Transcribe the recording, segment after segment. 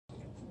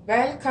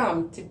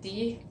Welcome to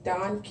the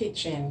Dawn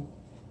Kitchen.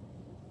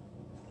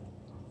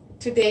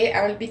 Today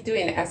I will be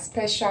doing a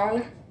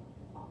special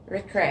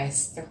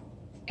request,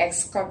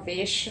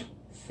 Escovitch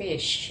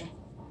fish.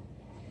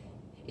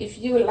 If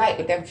you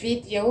like the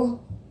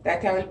video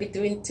that I will be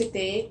doing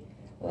today,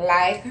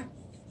 like,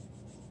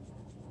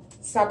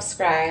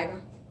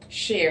 subscribe,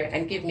 share,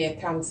 and give me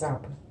a thumbs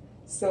up.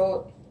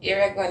 So here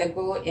we're going to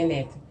go in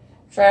it.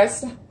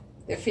 First,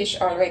 the fish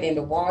already in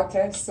the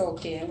water,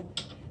 soaking.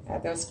 I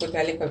just put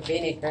a little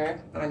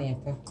vinegar on it.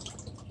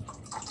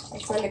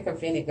 It's a little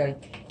vinegar.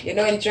 You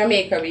know, in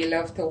Jamaica, we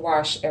love to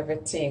wash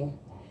everything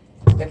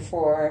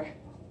before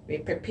we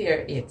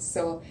prepare it.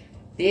 So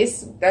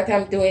this that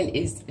I'm doing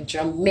is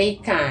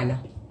Jamaican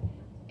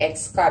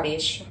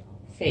Escovitch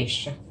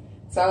fish.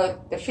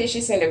 So the fish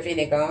is in the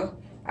vinegar.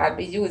 I'll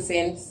be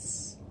using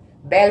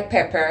bell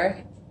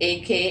pepper,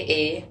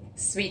 aka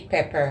sweet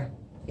pepper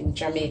in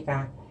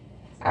Jamaica.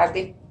 I'll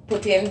be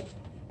putting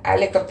a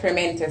little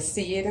pimento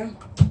seed,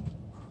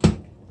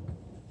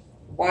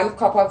 1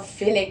 cup of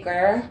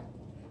vinegar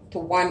to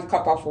 1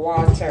 cup of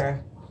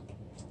water.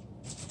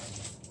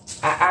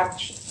 I add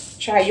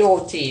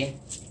chayote.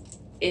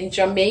 In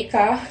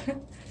Jamaica,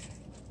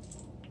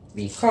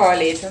 we call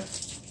it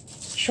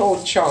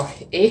chocho,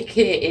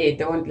 aka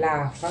don't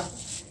laugh.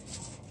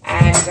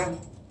 And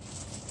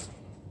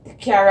the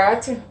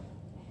carrot,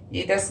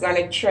 you're just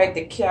gonna shred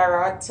the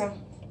carrot,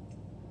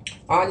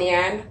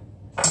 onion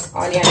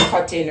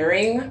cut in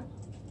ring,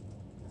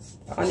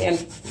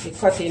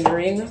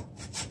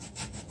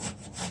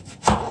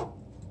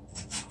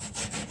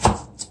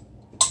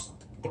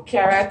 the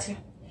carrot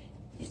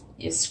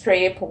you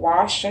scrape,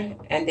 wash, and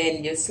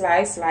then you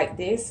slice like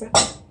this,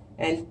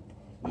 and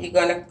you're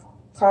gonna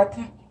cut,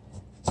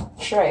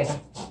 shred.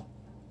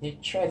 You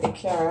shred the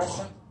carrot.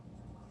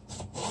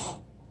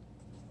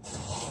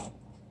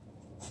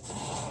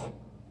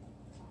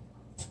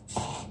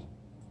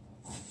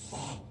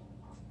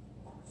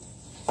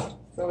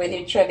 So when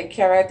you shred the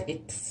carrot,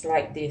 it's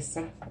like this,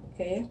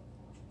 okay?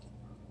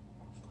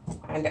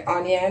 And the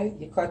onion,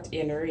 you cut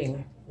in a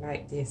ring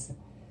like this.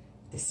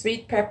 The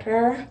sweet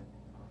pepper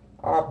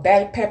or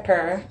bell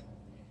pepper,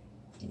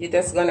 you're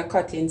just gonna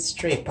cut in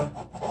strip.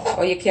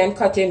 Or you can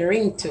cut in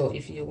ring too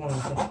if you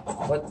want,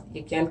 but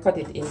you can cut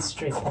it in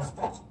strip.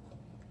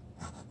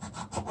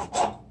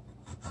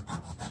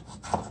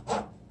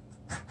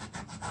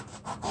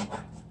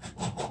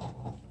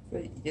 So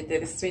you do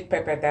the sweet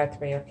pepper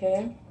that way,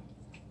 okay?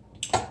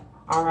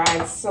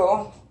 Alright,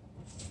 so,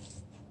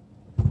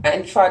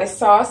 and for the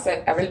sauce,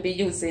 I will be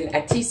using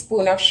a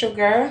teaspoon of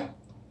sugar,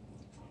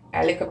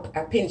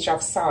 a pinch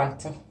of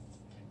salt.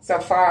 So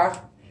for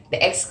the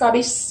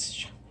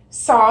Escovitch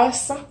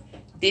sauce,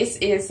 this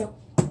is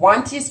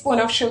 1 teaspoon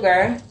of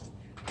sugar,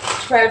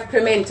 12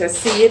 pimento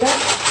seed,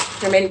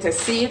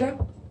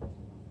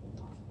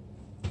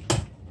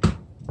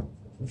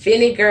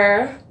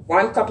 vinegar,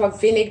 1 cup of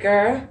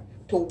vinegar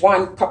to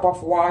 1 cup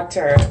of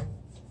water,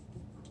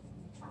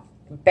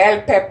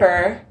 bell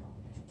pepper,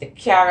 the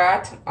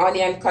carrot,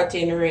 onion cut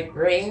in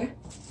ring,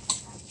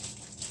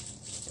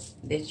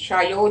 the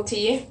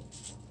chayote,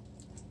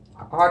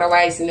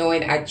 otherwise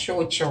known as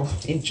chocho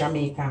in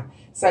Jamaica.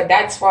 So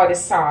that's for the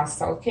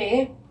sauce,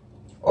 okay?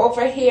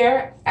 Over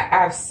here, I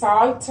have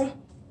salt,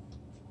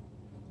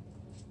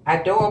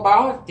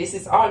 adobo, this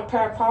is all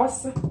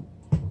purpose,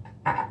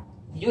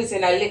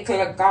 using a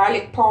little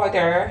garlic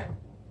powder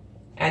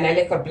and a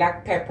little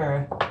black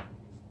pepper.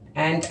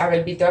 And I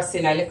will be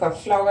dusting a little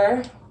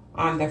flour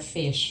on the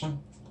fish.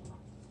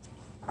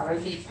 I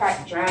will be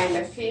pat drying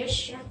the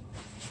fish.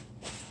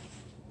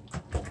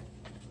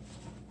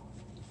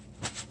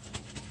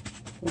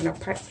 I'm gonna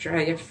pat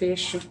dry your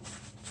fish.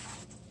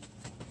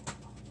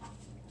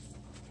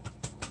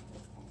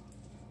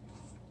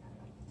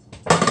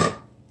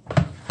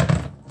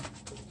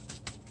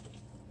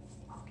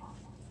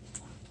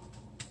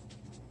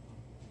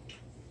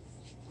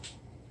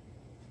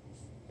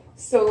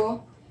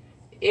 So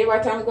here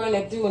what I'm going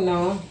to do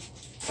now,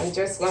 I'm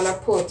just going to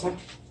put the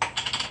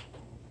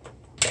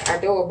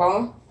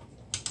adobo,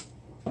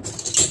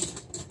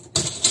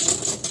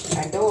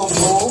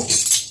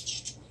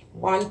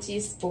 1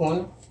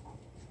 teaspoon.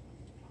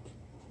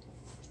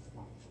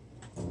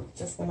 I'm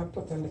just going to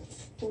put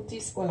 2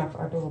 teaspoons of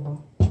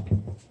adobo.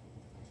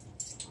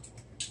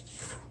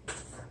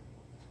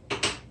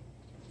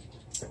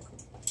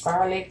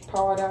 Garlic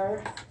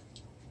powder,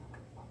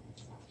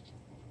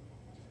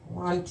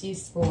 1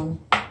 teaspoon.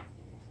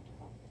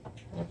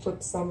 I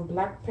put some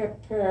black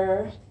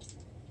pepper,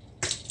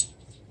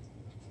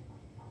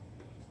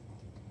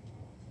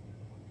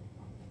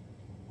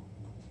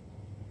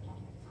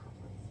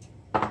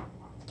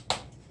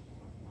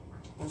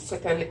 and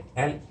put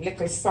a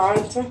little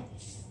salt,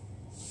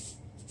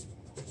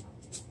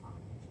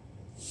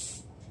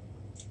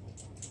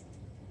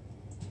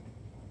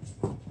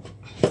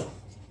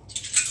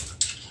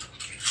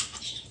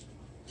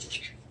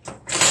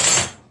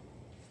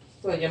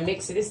 so you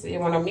mix this, you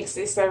want to mix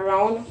this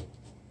around.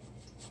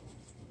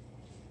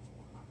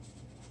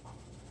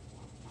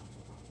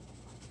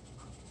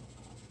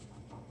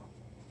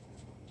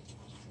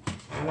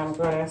 And I'm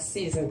going to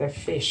season the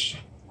fish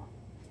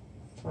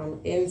from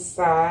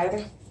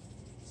inside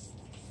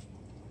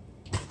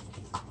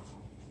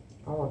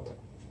out.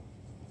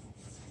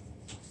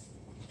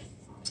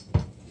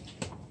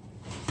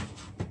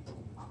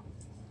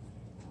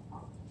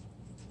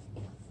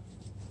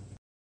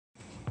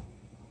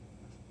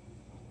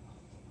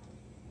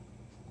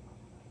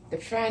 The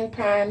frying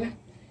pan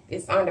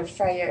is on the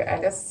fire. I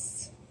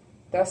just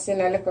dusting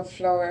a little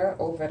flour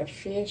over the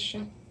fish.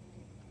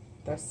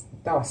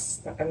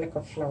 Dust a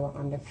little flour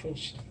on the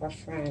fish for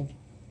frying.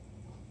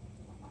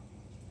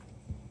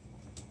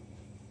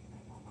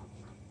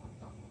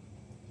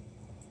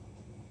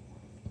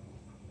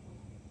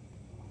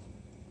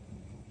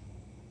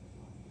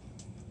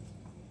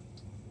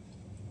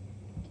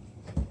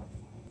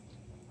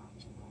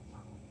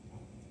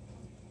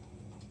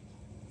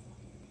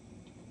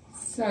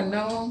 So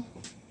now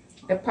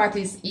the pot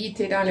is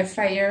heated on the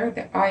fire.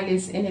 The oil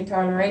is in it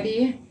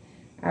already.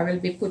 I will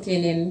be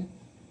putting in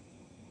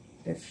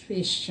the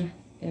fish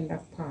in the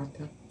pot.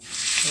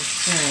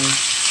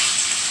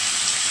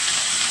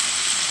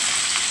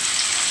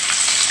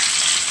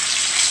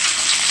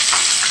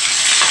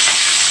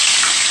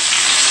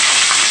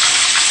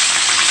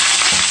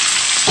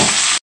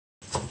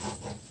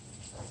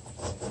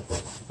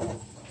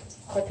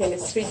 Put in the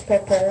sweet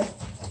pepper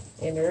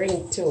in the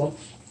ring too.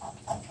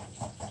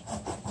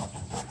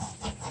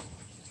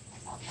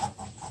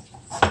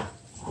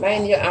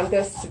 Mind you, I'm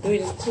just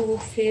doing 2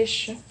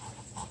 fish.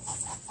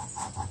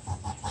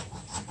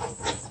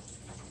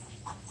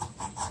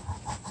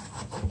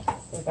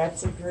 So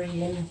that's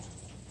green.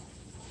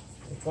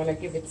 It's gonna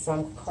give it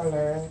some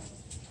color.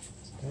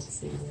 Let's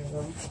see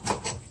where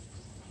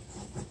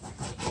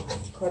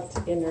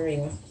cut in a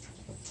ring.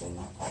 Okay.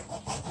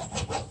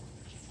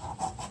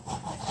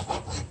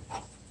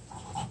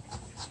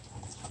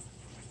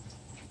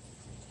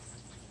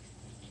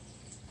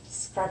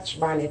 Scotch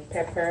bonnet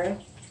pepper.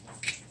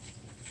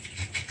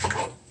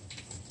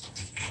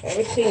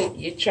 Everything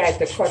you try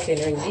to cut in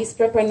ring. These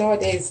pepper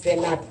nowadays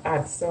they're not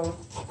hot, so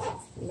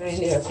mind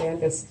you can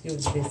just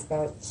use this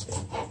because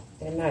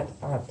they're not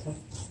hot.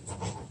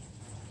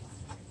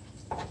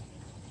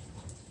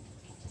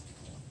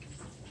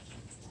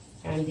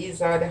 And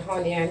these are the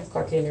onion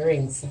cut in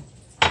rings.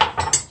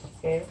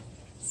 Okay,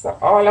 so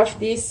all of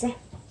this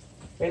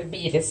will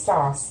be the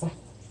sauce,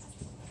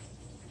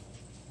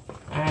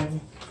 and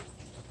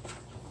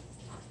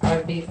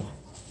I'll be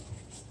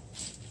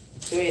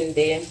doing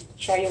the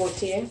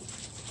chayote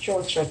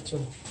chocha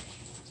too.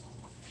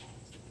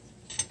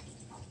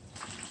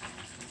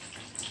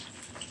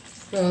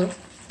 So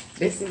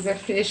this is a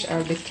fish.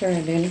 I'll be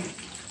turning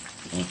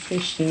the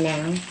fish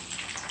now.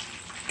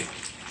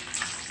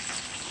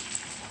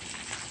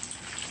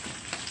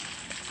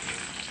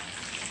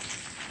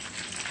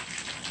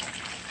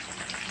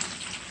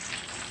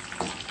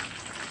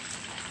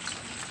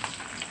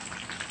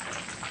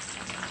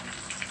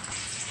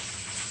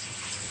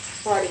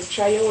 For the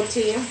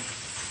chayote,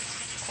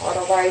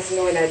 otherwise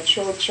known as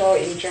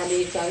chocha in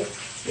Jamaican,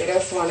 you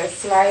just want to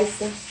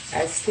slice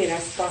as thin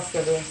as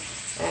possible,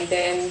 and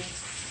then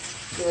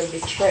you will be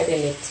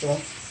threading it too.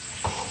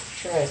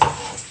 Thread.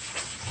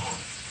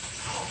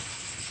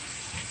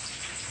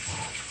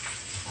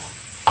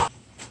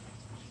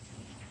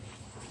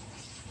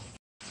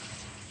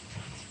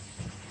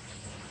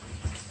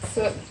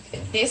 So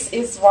this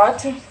is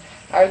what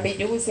I'll be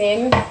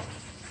using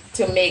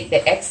to make the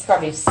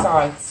Escovitch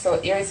salt. So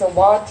here is a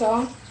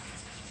water,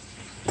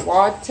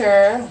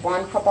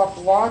 1 cup of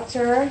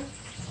water,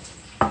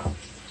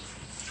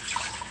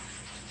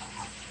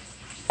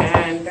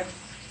 and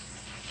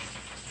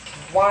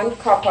 1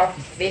 cup of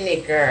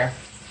vinegar.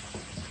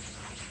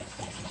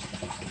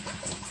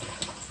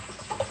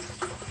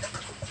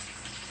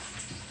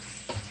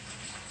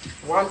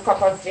 One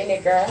cup of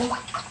vinegar.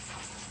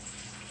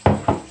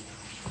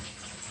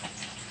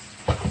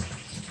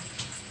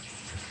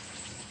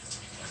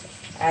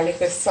 A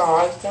little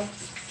salt.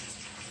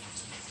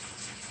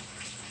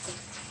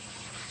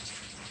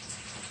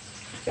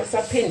 Just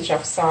a pinch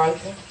of salt.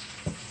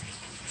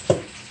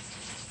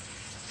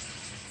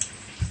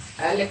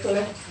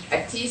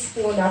 A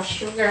teaspoon of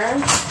sugar.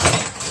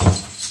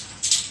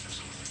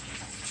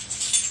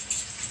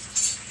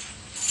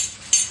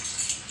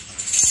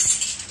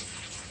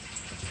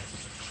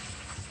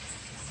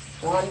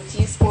 One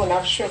teaspoon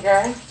of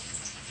sugar.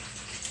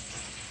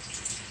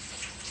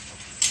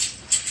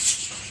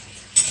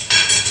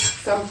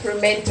 Some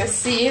pimento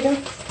seed.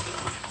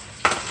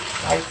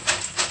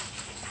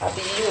 I'll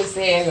be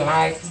using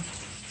like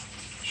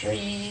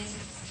 3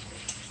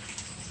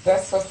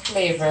 just for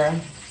flavor.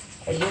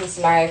 I use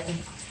like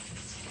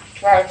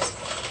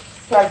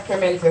 12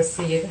 pimento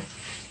seed,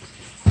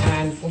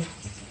 and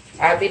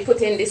I'll be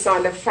putting this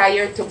on the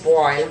fire to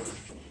boil.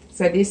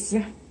 So this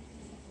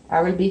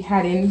I will be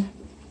adding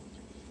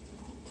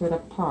to the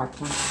pot.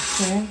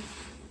 Okay.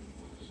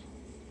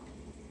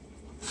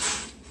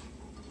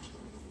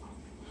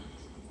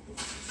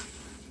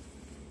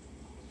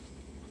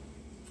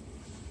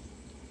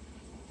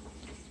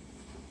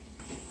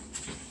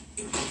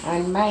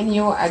 And mind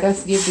you, I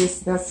just give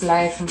this just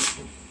like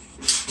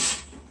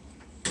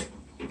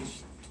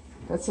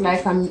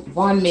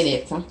 1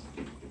 minute.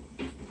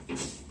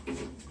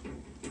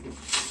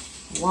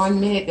 1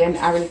 minute, then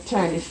I will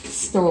turn the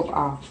stove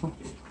off.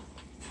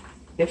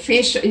 The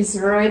fish is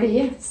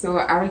ready, so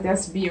I will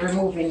just be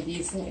removing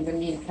these in the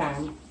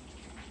meantime.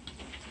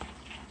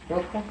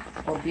 Look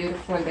how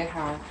beautiful they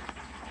are.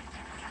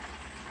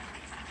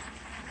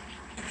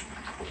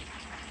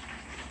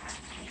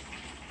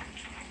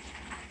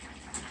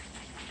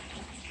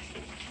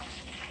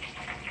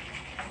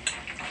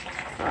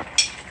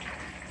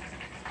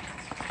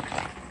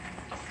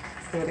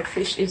 So the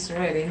fish is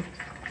ready.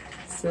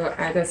 So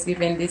I just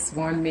given this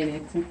 1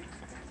 minute.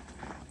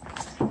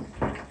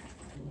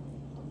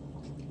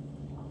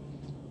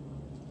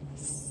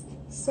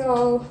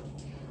 So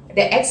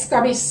the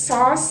Escovitch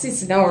sauce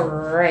is now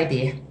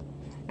ready,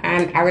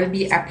 and I will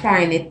be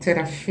applying it to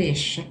the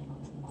fish.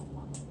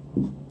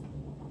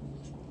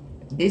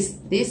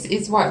 This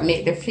is what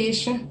make the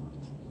fish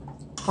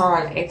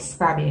called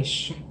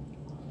Escovitch.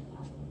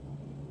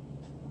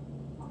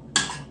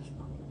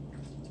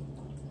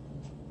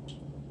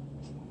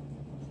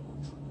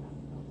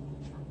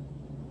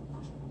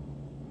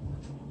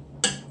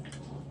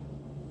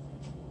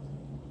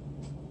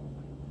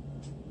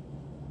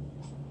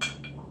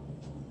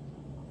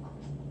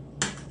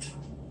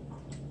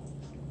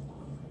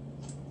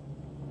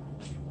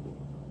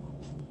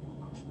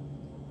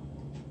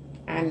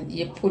 And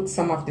you put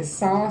some of the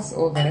sauce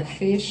over the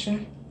fish.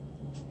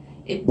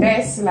 It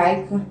tastes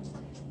like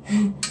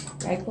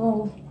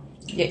oh,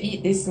 you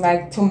eat this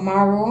like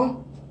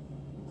tomorrow,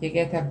 you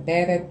get a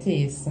better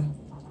taste.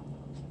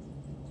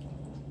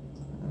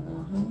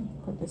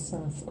 Put the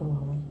sauce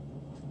over.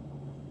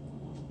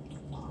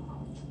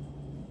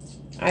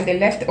 And the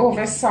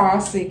leftover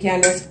sauce, you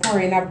can just pour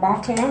in a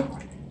bottle.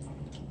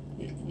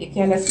 You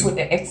can just put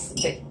the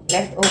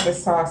leftover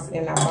sauce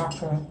in a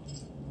bottle.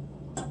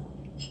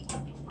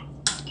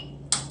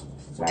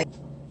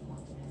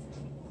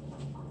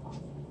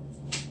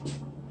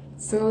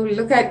 So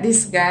look at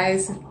this,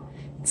 guys.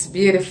 It's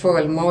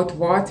beautiful,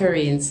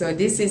 mouth-watering. So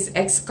this is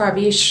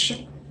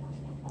Escovitch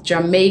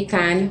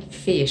Jamaican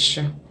fish,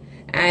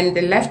 and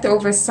the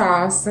leftover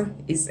sauce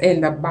is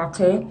in the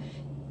bottle.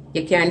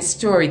 You can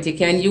store it. You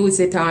can use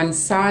it on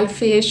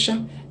saltfish,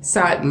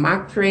 salt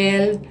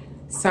mackerel,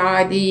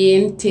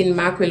 sardine, tin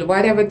mackerel,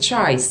 whatever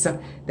choice.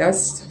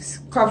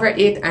 Just cover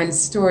it and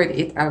store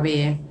it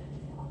away.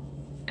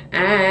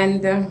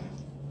 And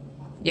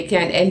you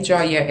can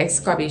enjoy your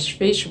Escovitch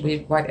fish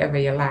with whatever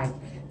you like.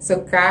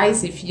 So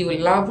guys, if you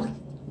loved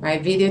my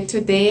video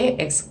today,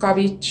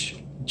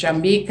 Escovitch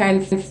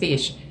Jamaican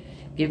fish,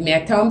 give me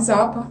a thumbs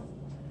up,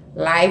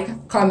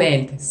 like,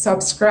 comment,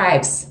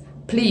 subscribe.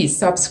 Please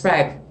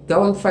subscribe.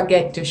 Don't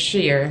forget to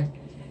share.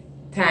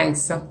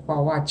 Thanks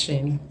for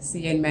watching.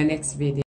 See you in my next video.